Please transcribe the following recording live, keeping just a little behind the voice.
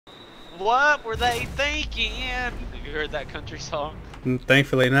What were they thinking? Have you heard that country song?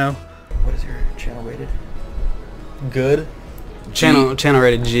 Thankfully, no. What is your channel rated? Good. Channel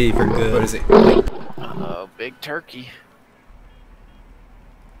rated G for good. What is it? Oh, big turkey.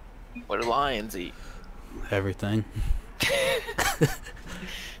 What do lions eat? Everything.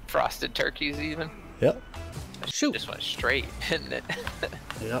 Frosted turkeys, even. Yep. Shoot. Just went straight, didn't it?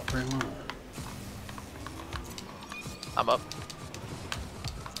 Yep, pretty much. I'm up.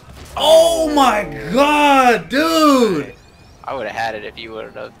 Oh my god, dude! I would have had it if you would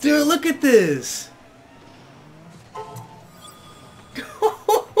have known. Dude, look at this!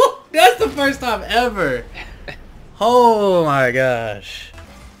 That's the first time ever! Oh my gosh.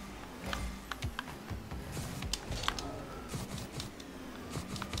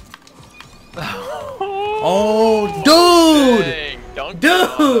 Oh, dude! Dang, don't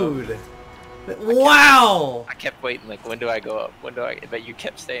Dude! Wow! I kept waiting, like, when do I go up? When do I? But you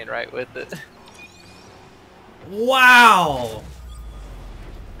kept staying right with it. Wow!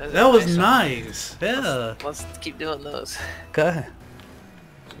 That was nice. nice. Yeah. Let's keep doing those. Okay.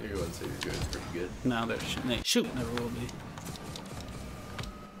 Everyone says you're doing pretty good. No, they're shooting. Never will be.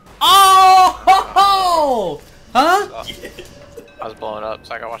 Oh! Ho, ho! Huh? I was blowing up,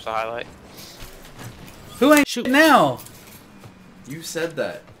 so I gotta watch the highlight. Who ain't shooting now? You said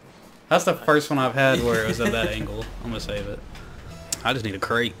that. That's the first one I've had where it was at that angle. I'm gonna save it. I just need a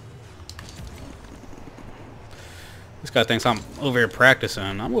crate. This guy thinks I'm over here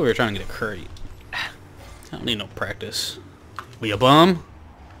practicing. I'm over here trying to get a crate. I don't need no practice. We a bum?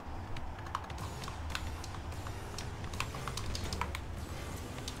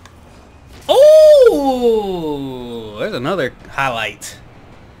 Oh! There's another highlight.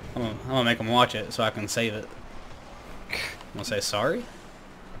 I'm gonna make him watch it so I can save it. I'm gonna say sorry.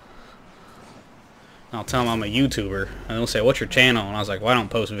 I'll tell him I'm a YouTuber, and they'll say, "What's your channel?" And I was like, "Well, I don't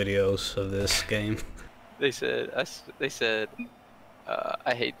post videos of this game." They said, I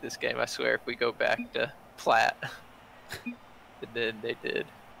hate this game. I swear, if we go back to plat, and then they did.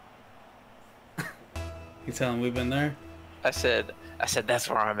 You tell him we've been there? I said, that's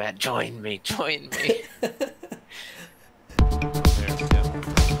where I'm at. Join me, join me. There we go.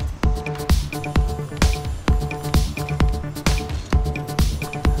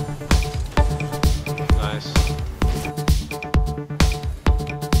 Nice.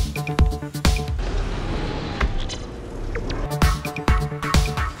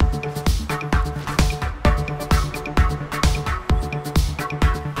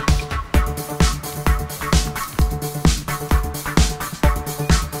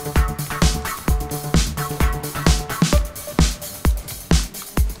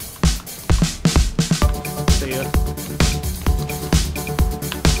 See ya.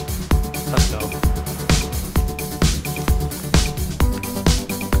 Let's go.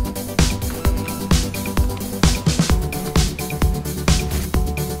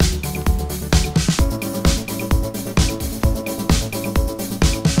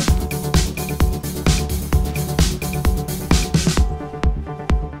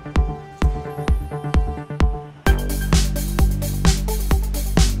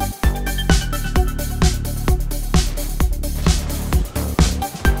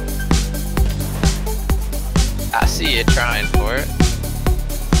 I see you trying for it.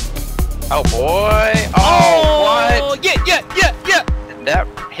 Oh boy! Oh, what? Yeah! Did that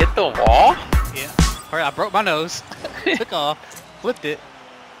hit the wall? Yeah. Alright, I broke my nose. Took off. Flipped it.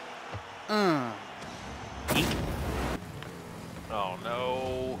 Eek. Oh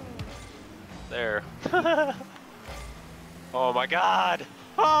no. There. Oh my god!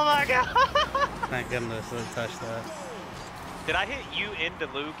 Oh my god! Thank goodness I touched that. Did I hit you into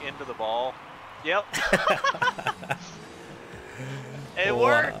Luke into the ball? Yep. It Wow.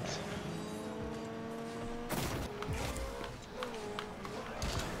 worked.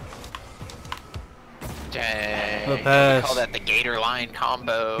 Dang. The pass. We call that the Gator Line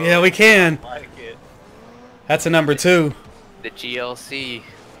combo. Yeah, we can. I like it. That's a number 2. The GLC.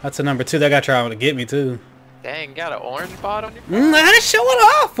 That's a number 2. That guy trying to get me too. Dang, got an orange bot on your I had to show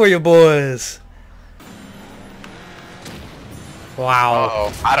it off for you boys. Wow.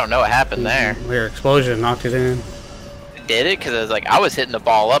 Oh, I don't know what happened there. Your explosion knocked it in. Did it? Because I was hitting the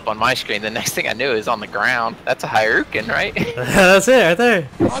ball up on my screen. The next thing I knew, it was on the ground. That's a Hyrule, right? That's it right there.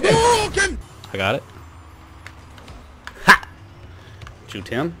 I got it. Ha! Shoot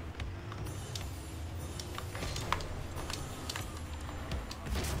him.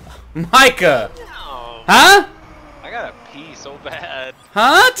 Micah! No. Huh? I gotta pee so bad.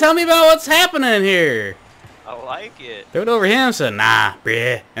 Huh? Tell me about what's happening here. I like it. Threw it over him, said, nah,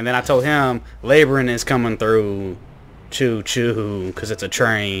 bruh. And then I told him, laboring is coming through. Choo choo, because it's a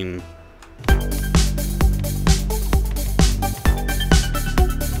train.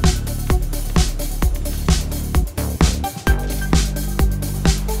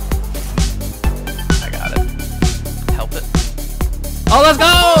 I got it. Help it. Oh, let's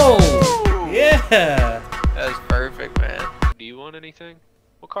go! Yeah. That was perfect, man. Do you want anything?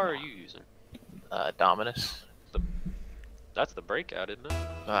 What car are you using? Dominus. That's the breakout, isn't it?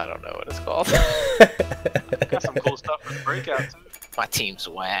 I don't know what it's called. Got some cool stuff for the breakout too. My team's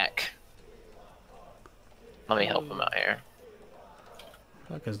whack. Let me help him out here.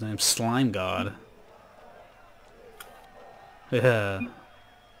 Fuck his name, Slime God. Yeah.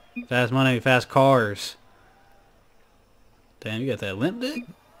 Fast money, fast cars. Damn, you got that limp dick?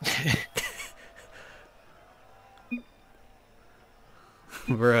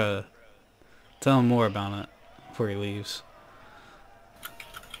 Bruh. Tell him more about it before he leaves.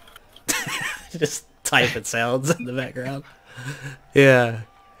 Just type it sounds in the background. Yeah.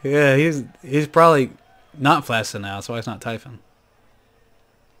 Yeah, he's probably not flashing now, so why he's not typing.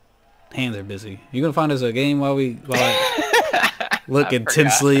 Hands are busy. You gonna find us a game while I look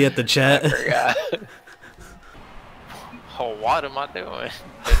intensely at the chat? I forgot. Oh, what am I doing?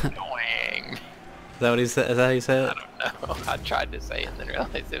 Annoying. Is that what he said? Is that how you said it? I don't know. I tried to say it and then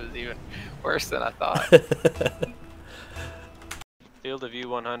realized it was even worse than I thought. Field of view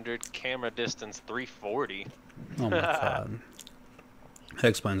 100, camera distance 340. Oh my god. That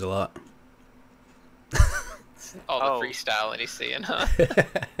explains a lot. All the freestyling he's seeing, huh?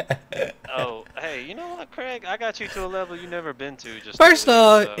 Oh, hey, you know what, Craig? I got you to a level you never been to. Just First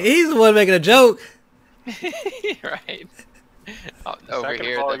off, he's the one making a joke. Right. Over Second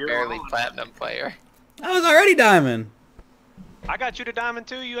here, of all, the you're barely wrong. platinum player. I was already diamond. I got you to Diamond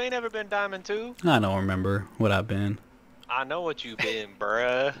 2. You ain't ever been Diamond 2. I don't remember what I've been. I know what you been,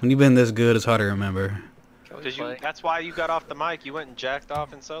 bruh. When you've been this good, it's hard to remember. Can we Cause play? that's why you got off the mic. You went and jacked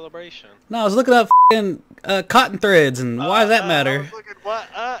off in celebration. No, I was looking up f***ing cotton threads, and why does that I matter? was looking, what?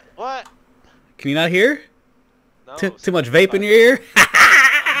 What? Can you not hear? No, Too much vape in your ear?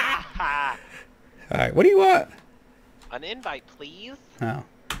 Alright, what do you want? An invite, please. Oh.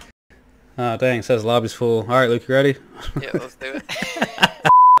 Oh, dang, it says lobby's full. Alright, Luke, you ready? Yeah, let's do it.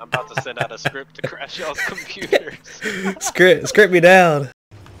 I'm about to send out a script to crash y'all's computers. Script me down.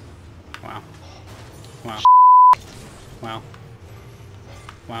 Wow. Wow. Wow.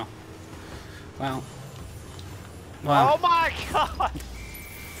 Wow. Wow. Wow. Oh my god!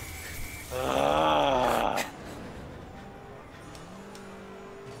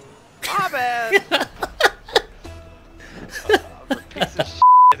 My bad. I'm a piece of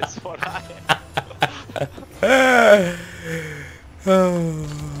shit is what I am. Oh,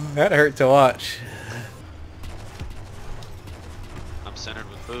 that hurt to watch. I'm centered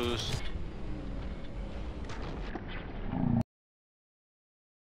with booze.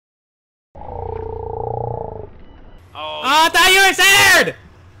 Oh, I thought you were centered!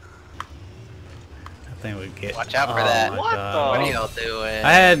 I think we get. Watch out for oh that. my What God. What are y'all doing?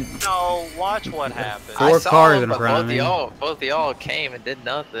 I had no, watch what happened. Four I saw cars him, in but front of me. both of y'all came and did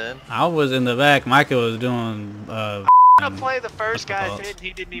nothing. I was in the back. Micah was doing I'm gonna play the first what's the guy's fault? hit and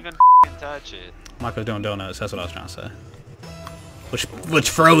he didn't even touch it. Micah was doing donuts. That's what I was trying to say. Which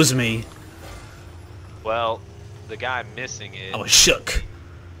froze me. Well, the guy missing it I was shook.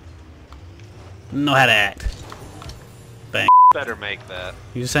 Know how to act. Bang. better make that.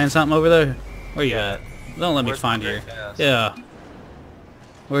 You saying something over there? Where you Yeah. at? Don't let me Where's find the you. brick house? Yeah.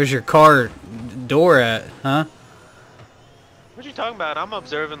 Where's your car door at, huh? What you talking about? I'm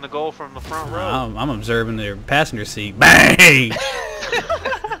observing the goal from the front row. I'm observing their passenger seat. Bang!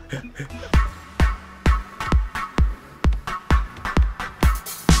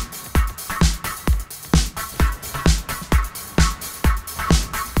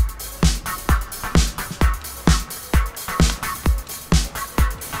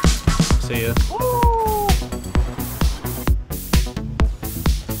 See ya.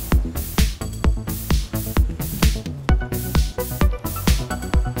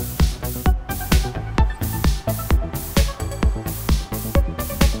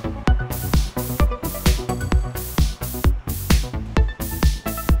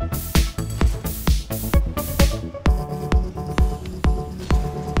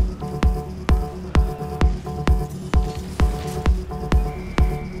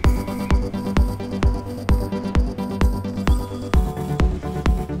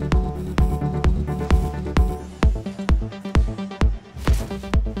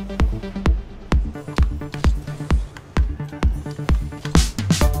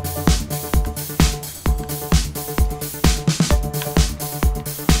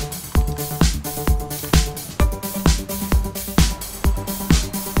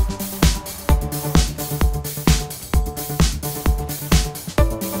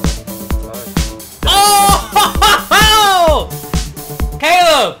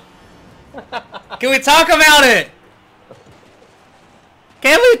 Can we talk about it?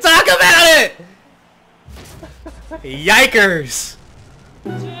 Can we talk about it? Yikers!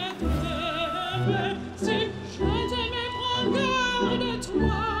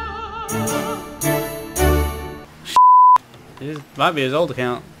 This might be his old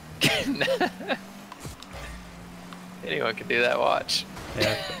account. Anyone can do that. Watch.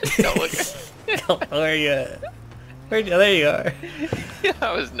 Yeah. Don't look. Where you at? There you are.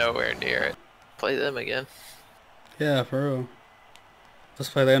 I was nowhere near it. Play them again. Yeah, for real. Let's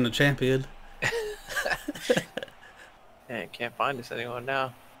play them the champion. Man, can't find us anyone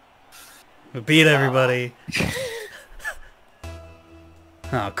now. We beat everybody.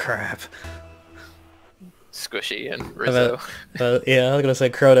 Oh crap. Squishy and Rizzo. Yeah, I was gonna say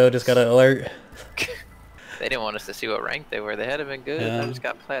Croto just got an alert. They didn't want us to see what rank they were. They had been good. Yeah. I just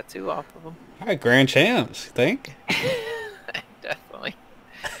got plat 2 off of them. Alright, grand champs, you think? Definitely.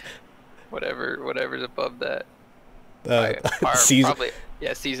 Whatever's above that. Season, Probably,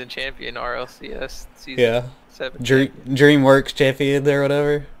 yeah, season champion RLCS. Season yeah. 7. DreamWorks champion or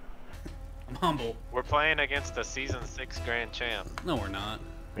whatever. I'm humble. We're playing against the season 6 grand champ. No, we're not.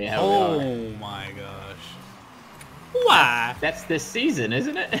 Yeah, Oh we are. my gosh. Why? That's this season,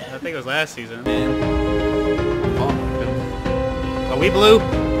 isn't it? I think it was last season. Oh, Are we blue?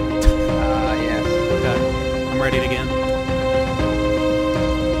 yes. Okay. I'm ready again.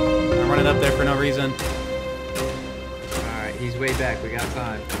 I'm running up there for no reason. Alright, he's way back. We got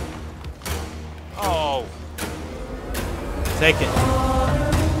time. Oh, Take it.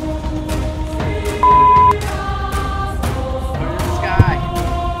 Look at the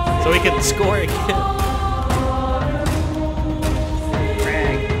sky. So we can score again.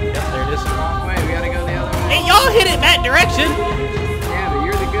 Craig. Yep, there it is. Wrong way. We gotta go the other way. Hey, y'all hit it that direction. Yeah, but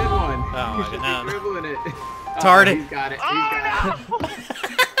you're the good one. Oh, You my should God. be dribbling it. Tardy. He's got it. He's got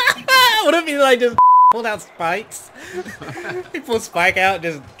What if he like just pulled out spikes? He pulled spike out and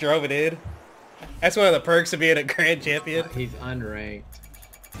just drove it in. That's one of the perks of being a grand champion. it. He's unranked.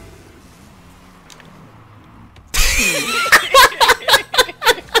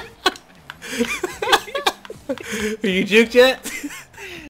 Are you juked yet?